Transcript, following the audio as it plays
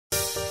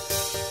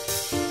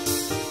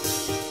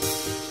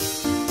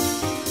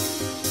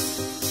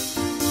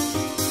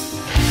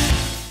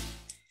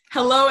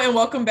Hello and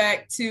welcome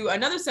back to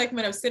another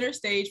segment of Center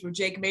Stage with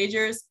Jake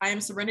Majors. I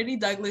am Serenity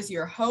Douglas,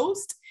 your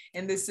host,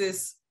 and this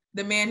is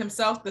the man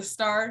himself, the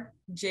star,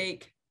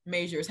 Jake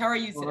Majors. How are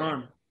you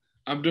today?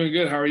 I'm doing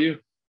good. How are you?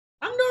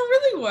 I'm doing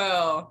really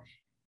well.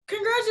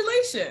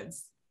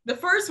 Congratulations. The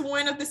first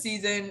win of the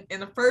season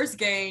in the first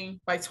game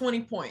by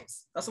 20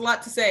 points. That's a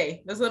lot to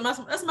say. That's a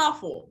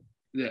mouthful.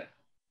 Yeah.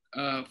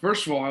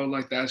 First of all, I would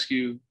like to ask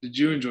you, did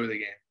you enjoy the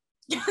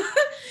game?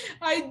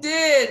 I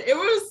did. It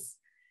was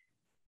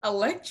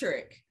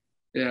electric.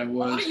 Yeah, it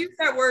was. I want to use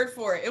that word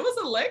for it. It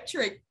was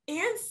electric.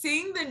 And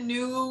seeing the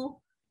new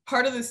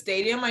part of the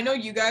stadium, I know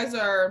you guys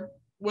are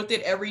with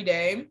it every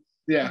day.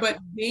 Yeah. But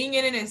being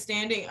in it and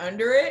standing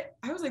under it,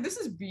 I was like, this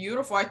is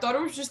beautiful. I thought it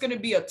was just going to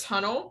be a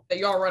tunnel that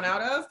y'all run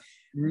out of.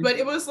 Mm-hmm. But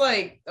it was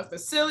like a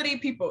facility,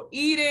 people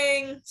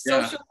eating,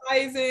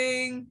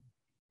 socializing.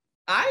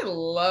 I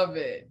love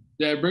it.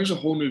 Yeah, it brings a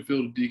whole new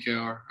feel to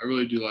DKR. I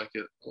really do like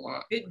it a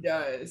lot. It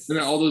does. And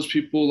then all those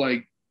people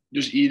like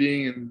just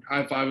eating and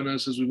high-fiving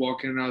us as we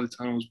walk in and out of the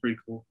tunnel was pretty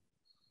cool.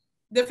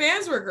 The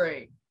fans were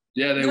great.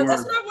 Yeah, they were.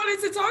 That's what I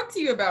wanted to talk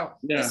to you about.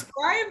 Yeah.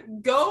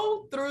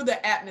 Go through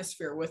the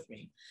atmosphere with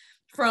me.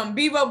 From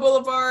Bevo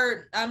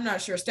Boulevard, I'm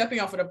not sure, stepping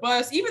off of the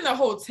bus, even the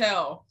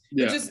hotel.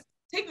 Yeah. Just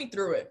take me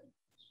through it.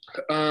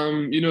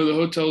 The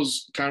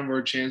hotel's kind of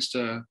our chance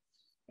to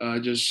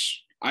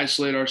just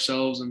isolate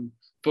ourselves and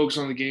focus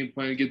on the game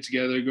plan, get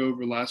together, go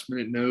over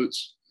last-minute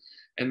notes.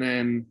 And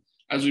then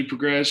as we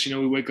progress,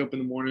 we wake up in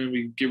the morning,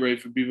 we get ready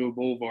for Bevo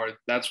Boulevard.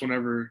 That's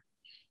whenever,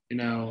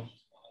 the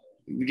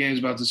game's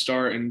about to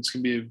start and it's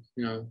going to be,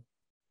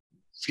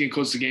 it's getting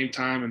close to game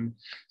time. And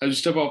as you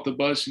step off the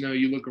bus,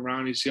 you look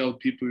around, you see all the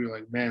people, you're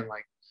like, man,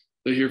 like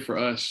they're here for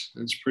us.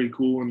 And it's pretty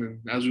cool. And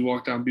then as we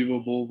walk down Bevo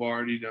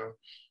Boulevard, you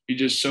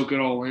just soak it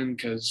all in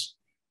because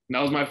that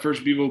was my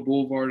first Bevo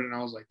Boulevard. And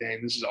I was like,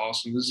 dang, this is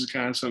awesome. This is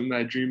kind of something that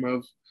I dream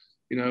of,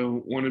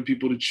 wanting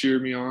people to cheer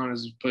me on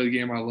as I play the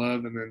game I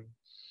love. And then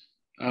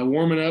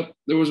warming up,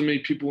 there wasn't many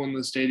people in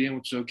the stadium,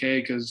 which is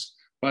okay because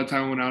by the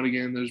time I went out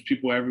again, there's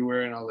people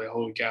everywhere. And I was like,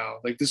 holy cow.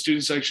 Like the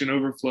student section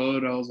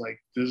overflowed. I was like,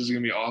 this is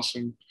going to be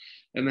awesome.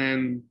 And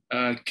then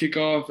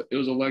kickoff, it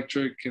was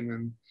electric. And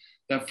then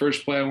that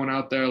first play I went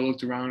out there, I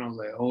looked around. I was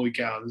like, holy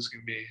cow, this is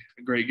going to be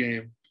a great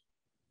game.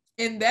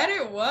 And that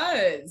it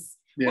was.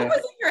 Yeah. What was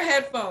in your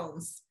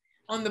headphones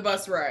on the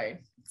bus ride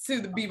to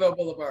the Bevo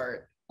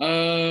Boulevard? I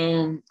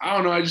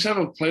don't know. I just have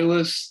a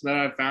playlist that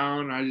I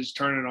found. I just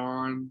turn it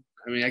on.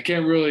 I mean, I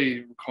can't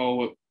really recall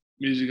what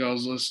music I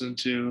was listening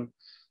to.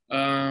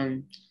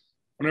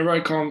 Whenever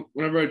I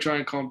try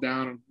and calm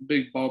down, I'm a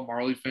big Bob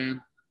Marley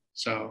fan.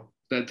 So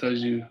that tells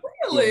you.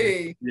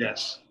 Really?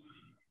 Yes.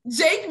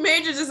 Jake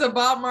Majors is a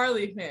Bob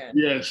Marley fan.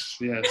 Yes.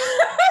 That's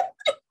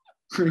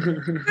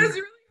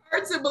really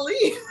hard to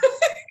believe.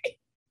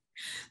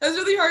 That's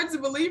really hard to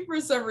believe for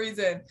some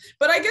reason.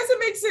 But I guess it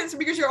makes sense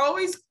because you're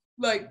always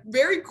like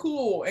very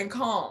cool and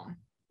calm.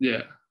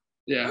 Yeah.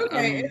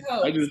 Okay, it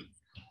helps.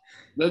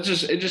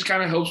 It just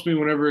kind of helps me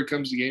whenever it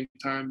comes to game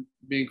time,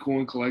 being cool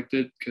and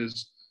collected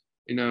because,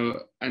 I know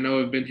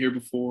I've been here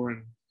before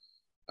and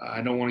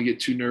I don't want to get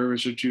too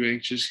nervous or too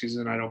anxious because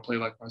then I don't play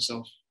like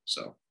myself.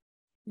 So.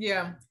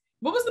 Yeah.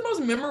 What was the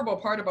most memorable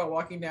part about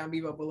walking down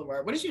Bevo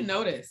Boulevard? What did you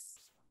notice?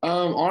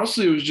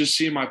 Honestly, it was just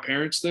seeing my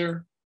parents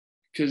there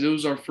because it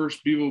was our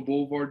first Bevo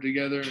Boulevard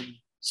together and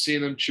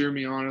seeing them cheer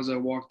me on as I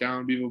walked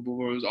down Bevo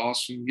Boulevard was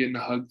awesome, getting to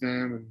hug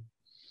them and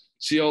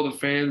see all the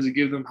fans and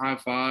give them high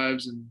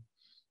fives and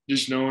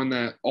just knowing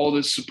that all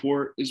this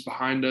support is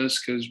behind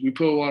us because we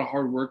put a lot of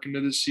hard work into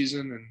this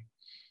season and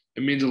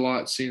it means a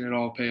lot seeing it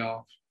all pay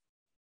off.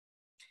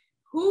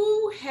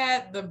 Who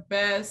had the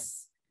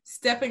best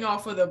stepping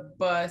off of the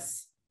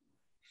bus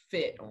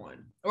fit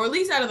on, or at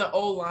least out of the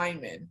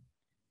O-linemen?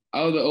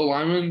 Out of the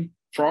O-linemen,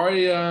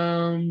 probably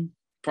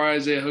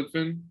Isaiah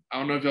Hookman. I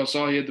don't know if y'all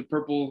saw, he had the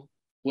purple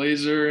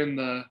blazer and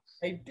the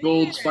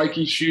gold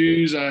spiky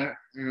shoes.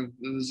 It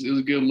was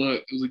a good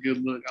look. It was a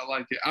good look. I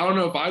liked it. I don't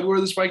know if I'd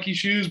wear the spiky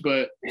shoes,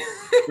 but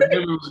for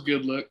him, it was a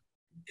good look.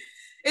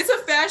 It's a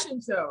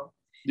fashion show.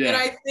 Yeah. And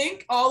I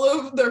think all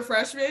of the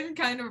freshmen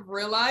kind of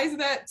realized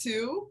that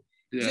too.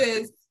 Yeah.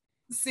 Just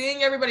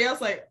seeing everybody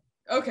else like,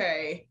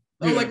 okay,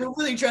 like we're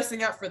really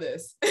dressing up for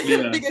this.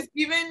 Yeah. Because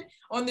even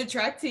on the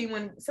track team,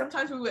 when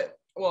sometimes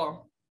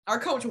our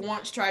coach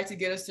once tried to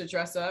get us to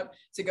dress up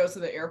to go to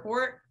the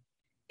airport.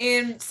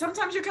 And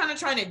sometimes you're kind of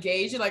trying to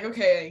gauge it, like,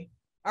 okay,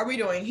 are we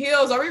doing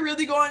heels? Are we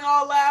really going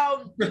all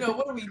out?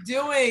 What are we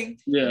doing?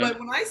 Yeah. But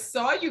when I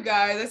saw you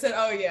guys, I said,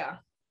 oh, yeah,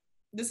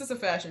 this is a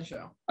fashion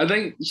show. I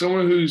think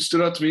someone who stood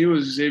out to me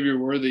was Xavier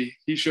Worthy.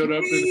 He showed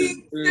up.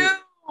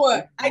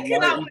 I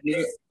cannot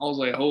wait. I was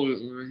like, oh,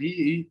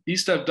 he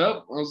stepped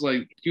up. I was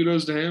like,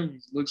 kudos to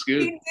him. Looks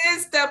good. He did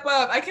step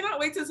up. I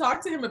cannot wait to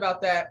talk to him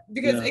about that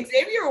because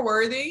Xavier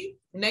Worthy,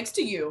 next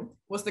to you,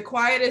 was the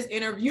quietest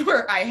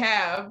interviewer I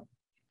have.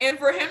 And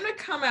for him to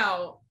come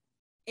out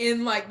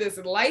in like this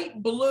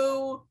light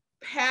blue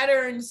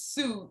pattern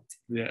suit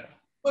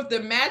with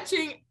the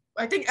matching,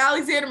 I think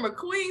Alexander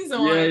McQueen's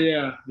on.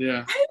 Yeah.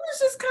 I was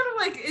just kind of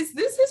like, is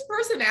this his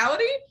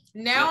personality?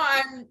 Now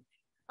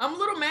I'm a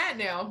little mad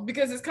now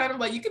because it's kind of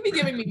like you could be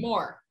giving me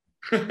more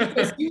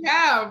because you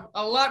have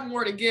a lot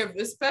more to give,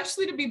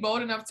 especially to be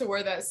bold enough to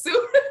wear that suit.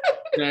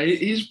 Yeah,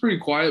 he's pretty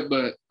quiet,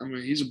 but I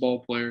mean, he's a ball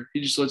player.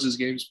 He just lets his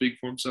game speak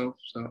for himself.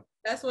 So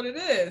that's what it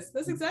is.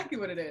 That's exactly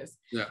what it is.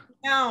 Yeah.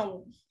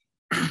 Now,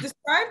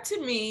 describe to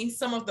me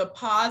some of the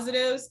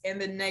positives and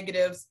the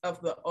negatives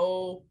of the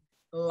O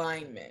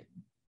linemen.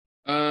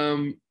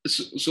 So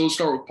let's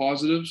start with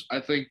positives. I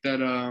think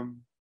that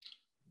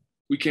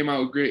we came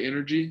out with great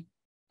energy.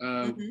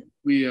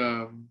 We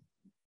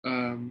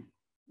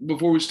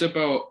before we step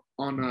out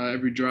on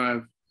every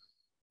drive,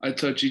 I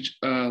touch each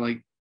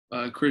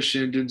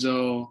Christian,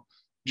 Denzel,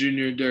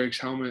 Junior, and Derek's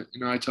helmet.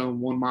 I tell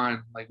them one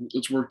mind, like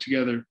let's work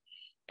together.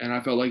 And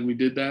I felt like we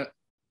did that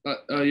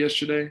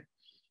yesterday.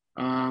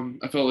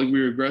 I felt like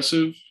we were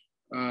aggressive.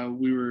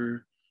 We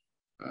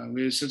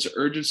had a sense of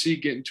urgency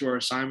getting to our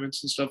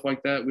assignments and stuff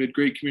like that. We had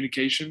great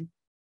communication.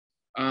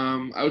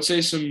 I would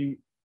say some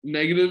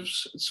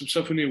negatives, some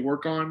stuff we need to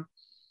work on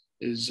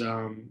is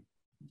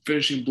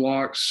finishing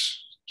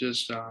blocks,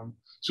 just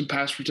some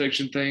pass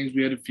protection things.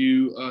 We had a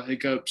few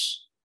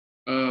hiccups.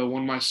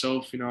 One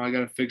myself, I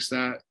got to fix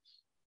that.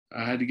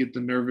 I had to get the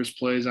nervous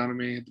plays out of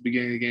me at the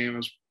beginning of the game. I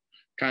was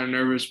kind of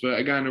nervous, but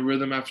I got in a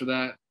rhythm after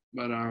that.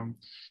 But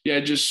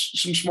just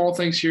some small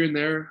things here and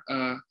there.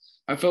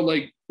 I felt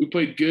like we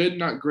played good,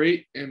 not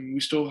great, and we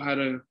still had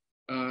a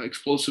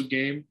explosive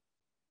game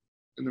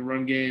in the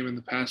run game and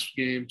the pass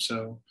game.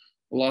 So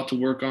a lot to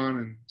work on,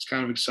 and it's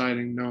kind of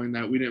exciting knowing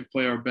that we didn't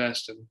play our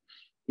best and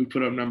we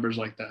put up numbers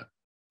like that.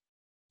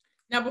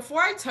 Now,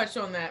 before I touch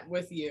on that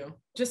with you,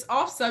 just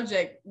off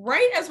subject,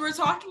 right as we're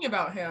talking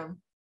about him,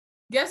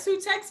 guess who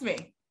texted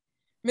me?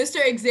 Mr.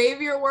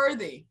 Xavier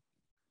Worthy.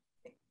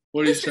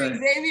 What did he say?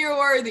 Xavier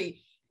Worthy.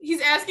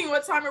 He's asking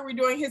what time are we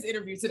doing his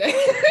interview today?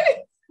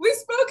 We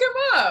spoke him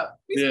up.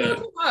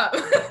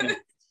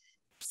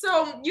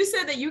 So you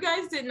said that you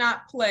guys did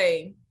not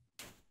play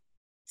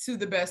to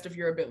the best of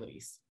your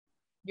abilities.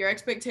 Your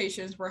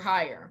expectations were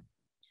higher.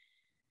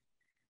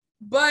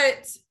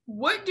 But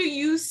what do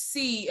you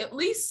see, at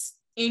least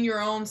in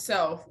your own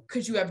self,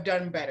 could you have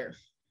done better?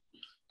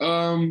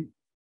 I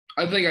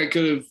think I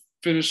could have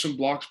finished some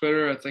blocks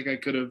better. I think I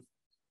could have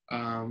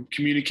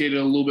communicated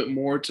a little bit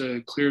more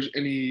to clear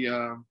any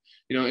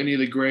any of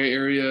the gray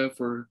area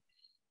for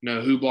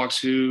who blocks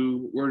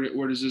who,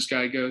 where does this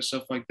guy go,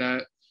 stuff like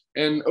that.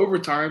 And over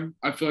time,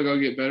 I feel like I'll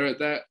get better at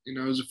that. It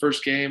was the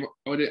first game.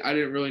 I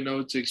didn't really know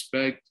what to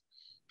expect.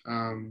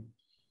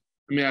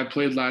 I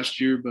played last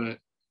year, but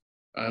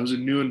it was a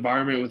new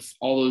environment with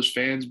all those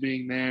fans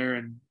being there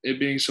and it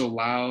being so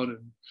loud.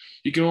 And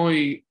you can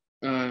only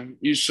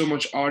use so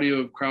much audio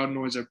of crowd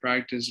noise at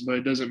practice, but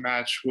it doesn't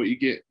match what you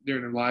get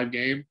during a live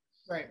game.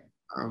 Right.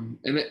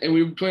 And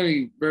we were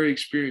playing a very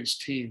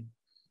experienced team.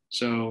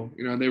 So,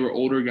 they were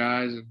older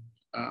guys and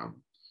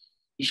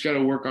just got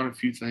to work on a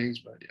few things,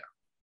 but yeah.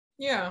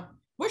 Yeah.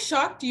 What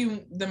shocked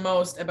you the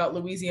most about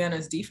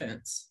Louisiana's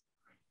defense?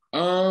 They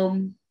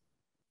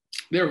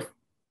were,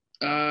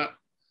 I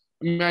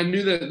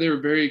knew that they were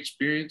very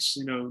experienced.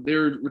 They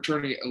were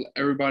returning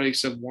everybody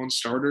except one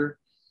starter.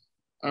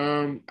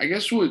 I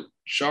guess what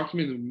shocked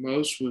me the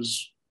most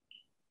was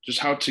just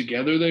how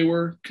together they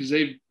were, because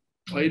they've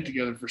played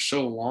together for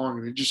so long,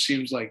 and it just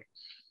seems like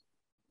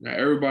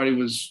everybody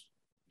was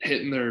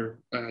hitting their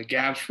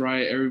gaps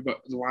right. Everybody,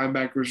 the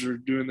linebackers are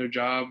doing their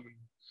job, and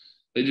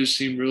they just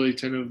seemed really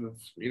attentive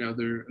of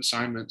their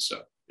assignments.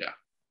 So yeah,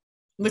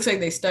 looks like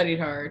they studied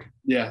hard.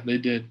 Yeah, they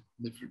did.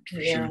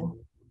 For sure.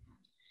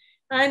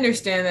 I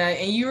understand that,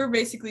 and you were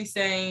basically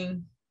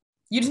saying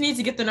you just need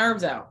to get the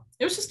nerves out.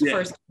 It was just the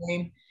first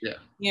game. Yeah.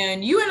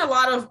 And you and a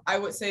lot of, I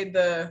would say,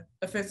 the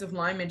offensive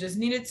linemen just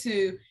needed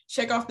to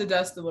shake off the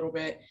dust a little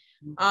bit.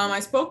 I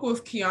spoke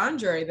with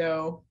Keandre,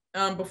 though,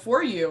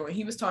 before you, and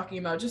he was talking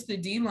about just the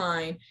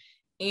D-line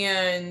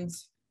and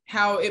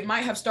how it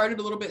might have started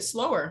a little bit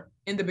slower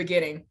in the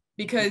beginning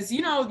because,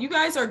 you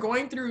guys are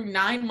going through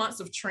 9 months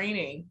of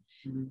training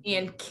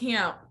and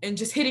camp and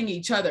just hitting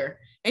each other,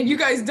 and you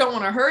guys don't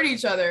want to hurt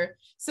each other.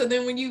 So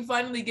then when you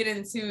finally get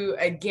into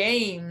a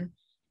game,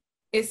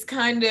 it's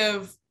kind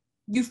of,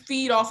 you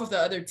feed off of the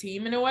other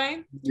team in a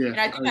way. Yeah, and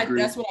I think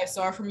that's what I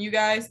saw from you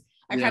guys.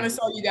 I kind of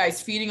saw you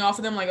guys feeding off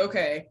of them, like,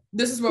 okay,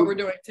 this is what we're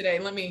doing today.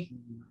 Let me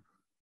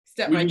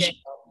step my game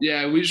up.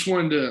 Yeah, we just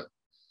wanted to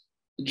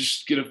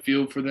just get a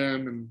feel for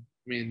them.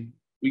 And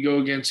we go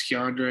against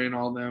Keandre and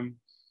all them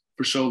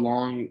for so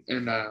long.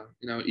 And,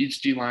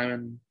 each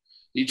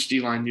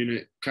D-line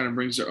unit kind of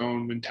brings their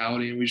own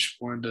mentality, and we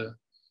just wanted to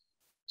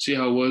see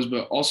how it was.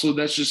 But also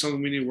that's just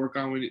something we need to work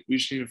on. We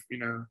just need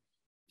to,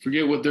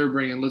 forget what they're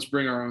bringing. Let's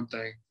bring our own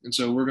thing. And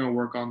so we're going to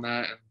work on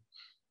that.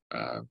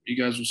 And you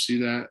guys will see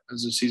that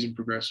as the season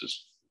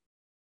progresses.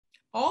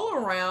 All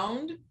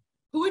around,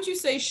 who would you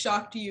say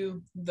shocked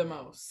you the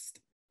most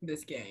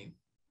this game?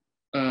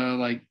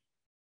 Like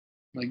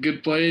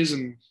good plays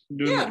and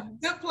doing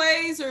good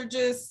plays or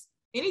just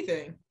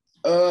anything.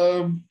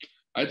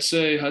 I'd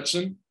say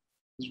Hudson,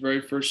 his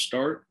very first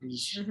start.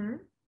 He's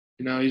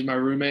my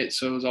roommate,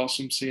 so it was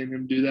awesome seeing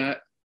him do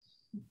that.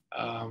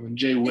 and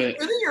Jay Witt.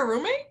 Was it your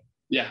roommate?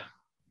 Yeah.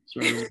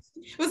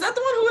 Was that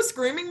the one who was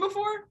screaming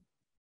before?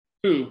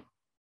 Who?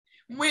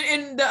 When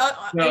in no,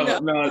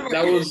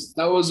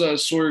 that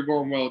was Sawyer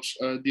Gorham Welch,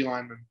 D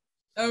lineman.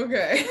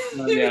 Okay.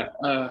 Yeah.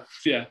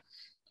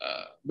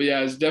 But yeah,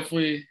 I was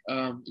definitely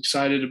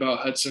excited about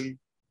Hudson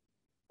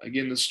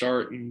getting the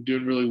start and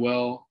doing really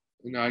well.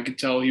 I could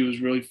tell he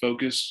was really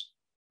focused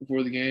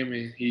before the game,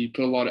 and he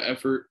put a lot of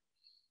effort.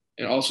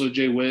 And also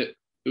Jay Witt,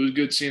 it was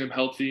good seeing him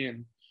healthy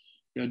and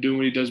doing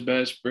what he does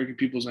best, breaking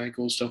people's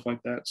ankles, stuff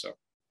like that. So.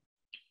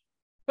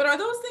 But are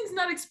those things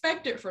not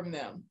expected from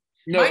them?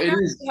 No, it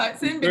is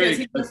Hudson, because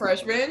he's a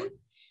freshman,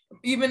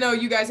 even though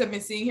you guys have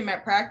been seeing him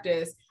at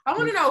practice. I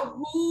want to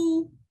know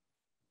who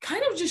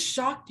kind of just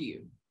shocked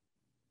you.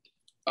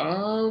 I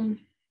don't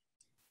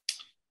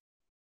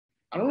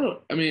know.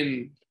 I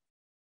mean,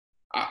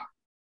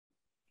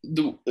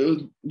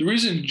 the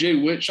reason Jay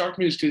Witt shocked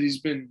me is because he's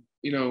been,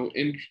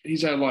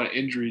 he's had a lot of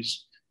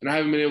injuries, and I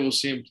haven't been able to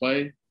see him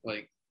play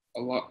like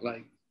a lot,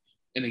 like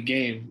in a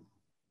game.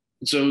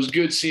 And so it was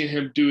good seeing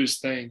him do his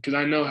thing because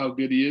I know how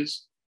good he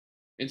is,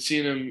 and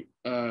seeing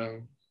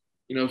him,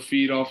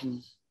 feed off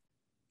of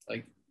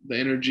like the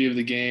energy of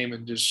the game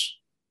and just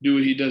do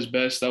what he does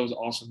best. That was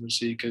awesome to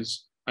see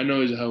because I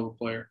know he's a hell of a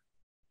player.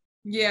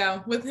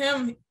 Yeah, with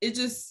him,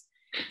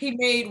 he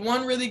made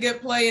one really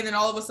good play, and then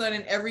all of a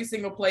sudden, every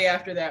single play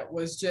after that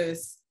was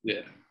just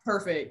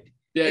perfect.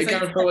 Yeah, it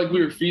kind of felt like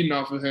we were feeding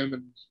off of him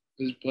and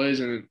his plays,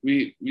 and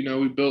we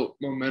built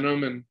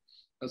momentum, and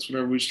that's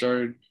whenever we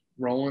started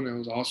rolling. It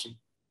was awesome.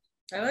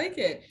 I like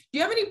it. Do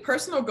you have any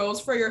personal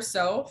goals for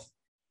yourself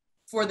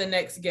for the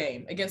next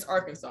game against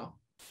Arkansas?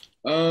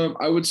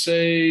 I would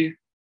say,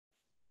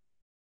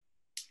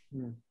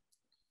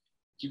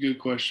 it's a good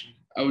question.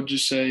 I would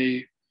just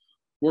say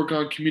work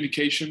on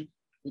communication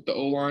with the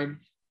O-line,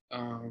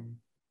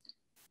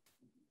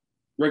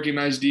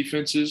 recognize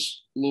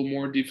defenses, a little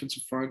more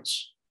defensive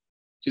fronts,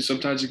 because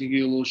sometimes it can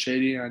get a little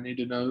shady. And I need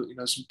to know,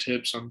 some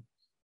tips on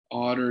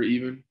odd or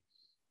even,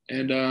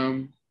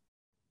 and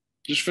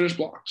just finish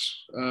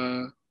blocks.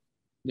 I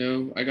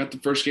got the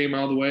first game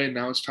out of the way, and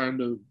now it's time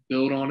to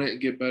build on it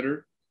and get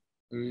better.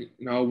 And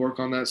I'll work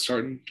on that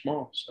starting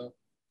tomorrow. So,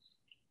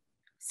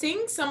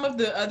 seeing some of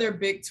the other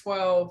Big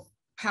 12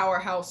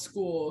 powerhouse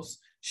schools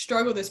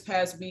struggle this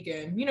past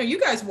weekend, you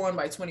guys won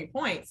by 20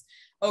 points.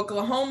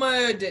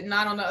 Oklahoma did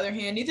not, on the other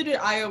hand, neither did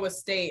Iowa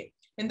State.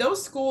 And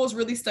those schools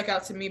really stuck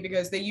out to me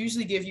because they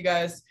usually give you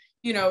guys,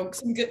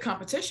 some good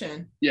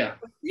competition. Yeah.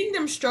 But seeing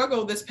them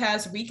struggle this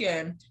past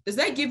weekend, does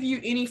that give you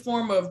any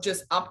form of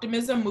just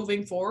optimism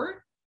moving forward?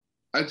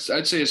 I'd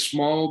say a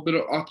small bit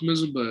of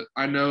optimism, but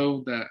I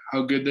know that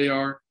how good they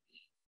are.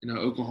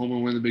 Oklahoma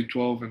win the Big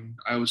 12 and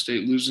Iowa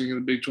State losing in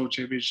the Big 12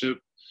 championship.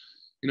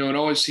 It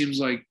always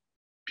seems like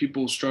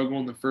people struggle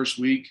in the first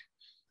week.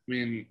 I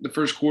mean, the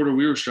first quarter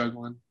we were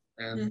struggling,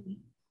 and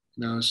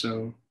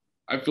so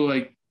I feel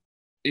like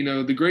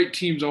the great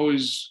teams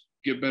always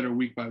get better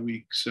week by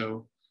week.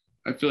 So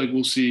I feel like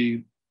we'll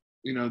see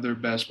their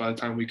best by the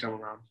time we come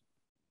around.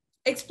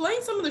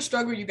 Explain some of the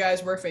struggle you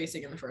guys were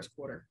facing in the first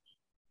quarter.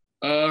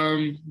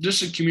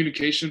 Just the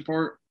communication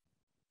part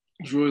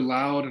was really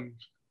loud, and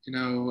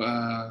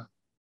it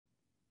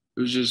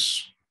was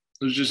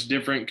just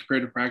different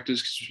compared to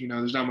practice because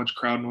there's not much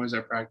crowd noise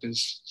at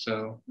practice,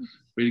 so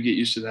we had to get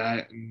used to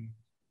that. And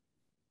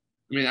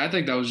I mean, I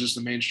think that was just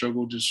the main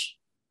struggle, just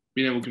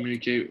being able to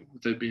communicate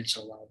with it being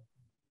so loud.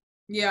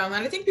 Yeah, and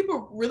I think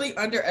people really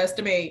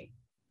underestimate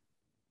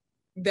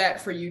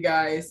that for you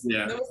guys.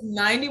 Yeah, there was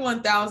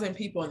 91,000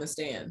 people in the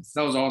stands.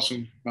 That was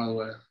awesome, by the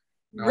way.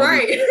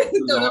 Right.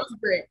 That was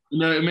great.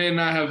 It may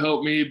not have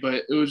helped me,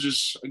 but it was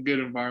just a good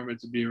environment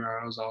to be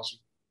around. It was awesome.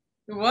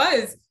 It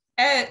was.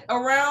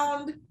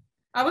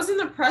 I was in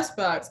the press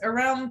box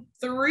around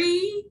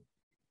 3:10.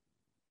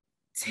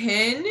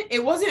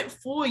 It wasn't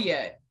full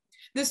yet.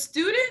 The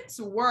students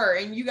were,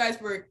 and you guys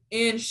were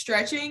in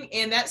stretching,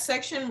 and that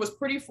section was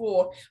pretty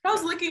full. I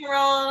was looking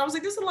around. I was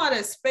like, there's a lot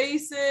of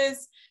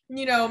spaces.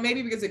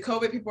 Maybe because of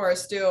COVID, people are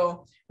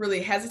still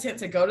really hesitant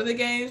to go to the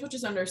games, which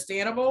is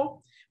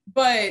understandable.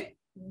 But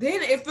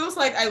then it feels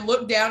like I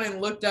looked down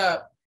and looked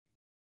up,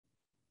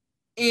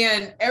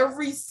 and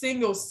every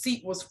single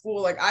seat was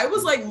full. Like I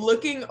was like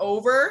looking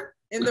over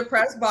in the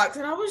press box,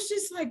 and I was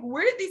just like,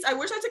 where did these? I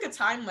wish I took a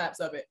time lapse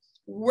of it.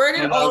 Where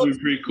did that would be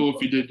pretty cool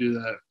if you did do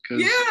that.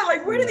 Yeah,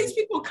 like where did these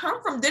people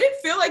come from? Did it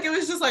feel like it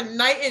was just like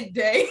night and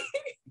day?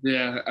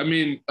 Yeah, I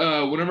mean,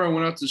 whenever I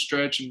went out to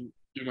stretch and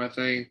do my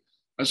thing,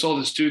 I saw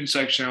the student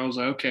section. I was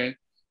like, okay,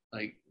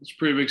 like it's a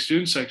pretty big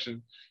student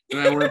section. And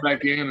I went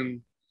back in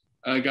and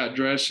I got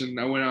dressed and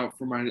I went out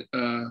for my,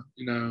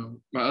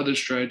 my other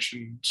stretch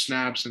and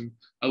snaps. And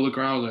I look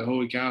around, I was like,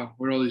 holy cow,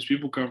 where do all these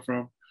people come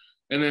from?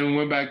 And then we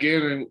went back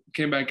in and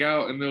came back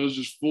out, and it was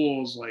just full.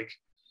 It was like,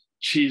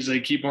 geez, they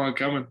keep on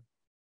coming.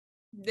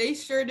 They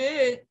sure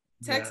did.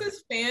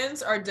 Texas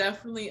fans are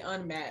definitely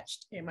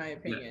unmatched, in my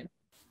opinion. Yeah.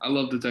 I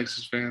love the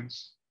Texas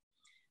fans.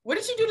 What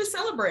did you do to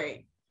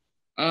celebrate?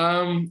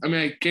 I mean,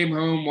 I came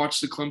home, watched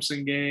the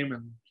Clemson game,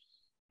 and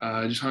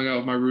Just hung out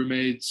with my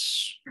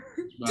roommates.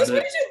 What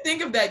did you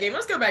think of that game?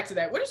 Let's go back to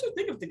that. What did you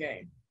think of the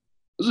game?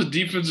 It was a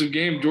defensive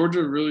game.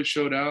 Georgia really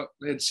showed out.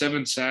 They had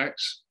 7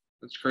 sacks.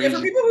 That's crazy. Yeah,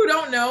 for people who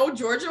don't know,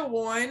 Georgia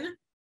won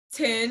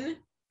 10,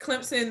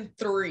 Clemson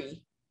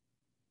 3.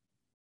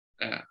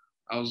 Yeah,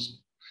 it was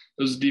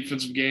a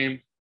defensive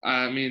game.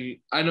 I mean,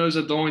 I noticed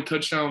that the only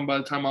touchdown by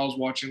the time I was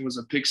watching was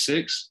a pick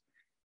 6.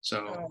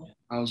 So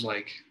I was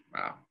like,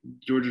 wow,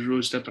 Georgia's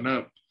really stepping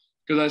up.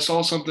 Because I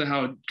saw something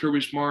how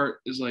Kirby Smart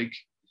is like,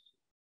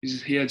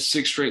 he had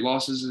 6 straight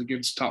losses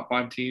against top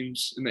 5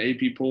 teams in the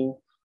AP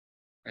poll.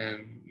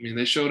 And, I mean,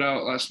 they showed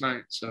out last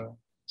night. So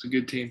it's a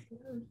good team.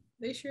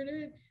 They sure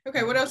did.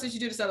 Okay, what else did you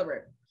do to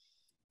celebrate?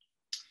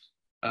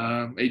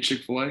 Ate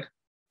Chick-fil-A.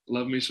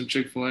 Love me some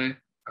Chick-fil-A.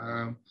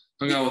 Hung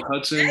out with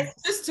Hudson.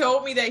 Snacks just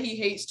told me that he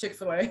hates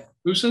Chick-fil-A.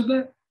 Who said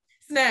that?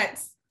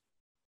 Snacks.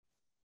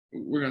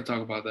 We're going to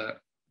talk about that.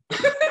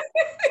 I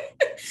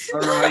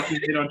don't know how you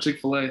can hate on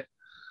Chick-fil-A.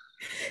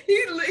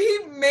 He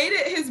made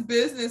it his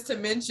business to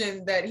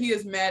mention that he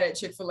is mad at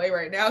Chick-fil-A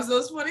right now. So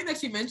it's funny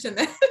that you mentioned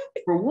that.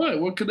 For what?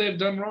 What could they have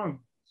done wrong?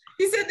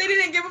 He said they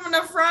didn't give him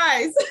enough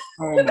fries.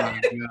 Oh my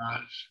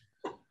gosh.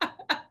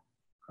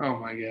 Oh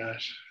my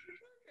gosh.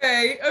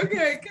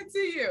 Okay,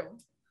 continue.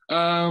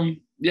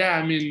 Yeah,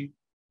 I mean,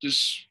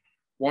 just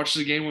watch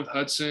the game with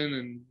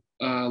Hudson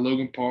and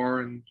Logan Parr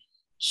and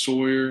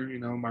Sawyer, you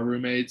know, my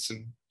roommates,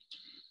 and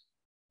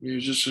it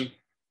was just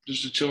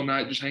a chill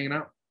night, just hanging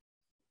out.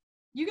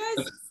 You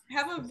guys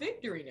have a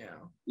victory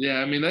now. Yeah,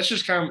 I mean, that's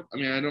just kind of, I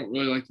mean, I don't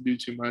really like to do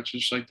too much. I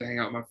just like to hang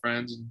out with my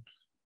friends and,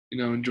 you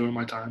know, enjoy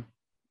my time.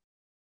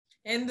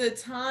 And the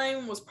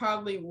time was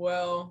probably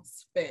well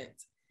spent.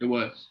 It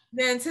was.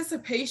 The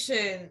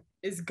anticipation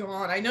is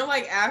gone. I know,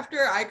 like,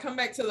 after I come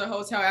back to the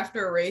hotel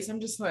after a race,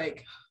 I'm just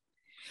like,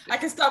 I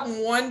can stop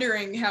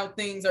wondering how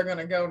things are going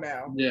to go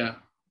now. Yeah.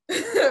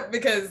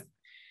 Because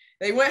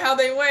they went how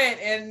they went,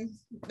 and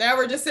now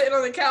we're just sitting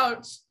on the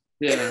couch.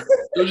 Yeah.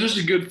 It was just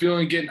a good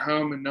feeling getting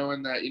home and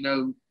knowing that, you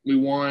know, we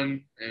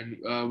won and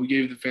we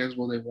gave the fans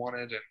what they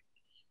wanted, and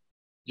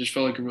just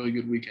felt like a really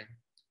good weekend.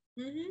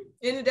 Mm-hmm.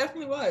 And it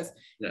definitely was.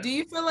 Yeah. Do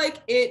you feel like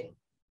it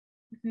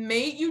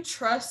made you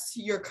trust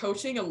your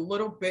coaching a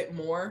little bit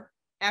more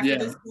after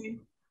this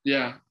game?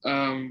 Yeah.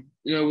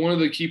 You know, one of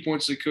the key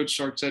points that Coach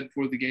Sark said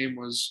before the game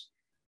was,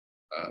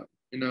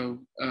 you know,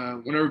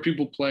 whenever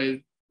people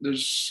play,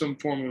 there's some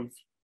form of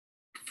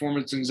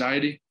performance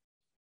anxiety.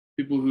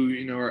 People who,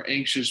 you know, are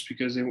anxious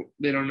because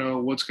they don't know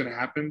what's going to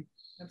happen.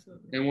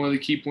 Absolutely. And one of the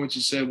key points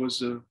he said was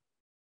to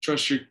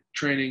trust your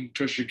training,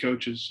 trust your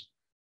coaches.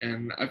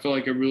 And I feel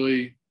like I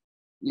really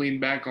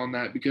leaned back on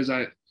that because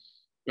I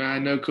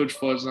know Coach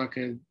Flood's not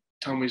going to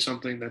tell me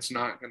something that's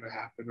not going to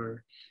happen,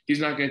 or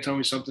he's not going to tell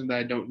me something that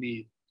I don't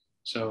need.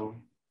 So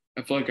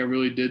I feel like I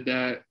really did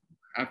that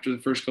after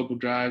the first couple of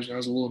drives. I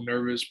was a little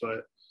nervous,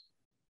 but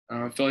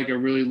I felt like I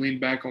really leaned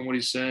back on what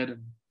he said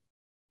and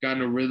got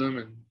in a rhythm.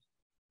 And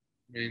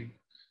I mean,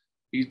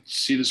 you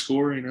see the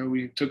score, you know,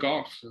 we took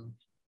off. So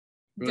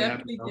really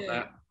definitely did.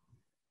 That.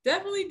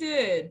 Definitely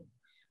did.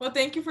 Well,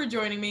 thank you for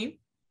joining me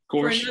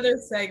for another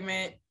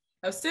segment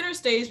of Center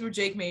Stage with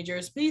Jake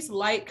Majors. Please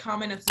like,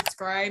 comment, and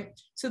subscribe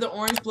to the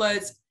Orange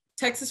Bloods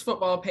Texas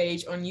football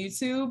page on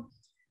YouTube.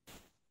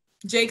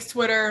 Jake's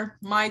Twitter,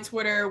 my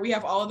Twitter. We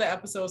have all of the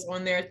episodes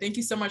on there. Thank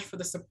you so much for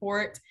the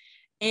support.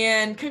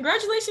 And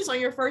congratulations on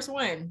your first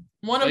win.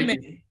 One of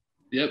many.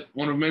 Yep,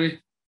 one of many.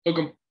 Hook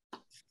 'em.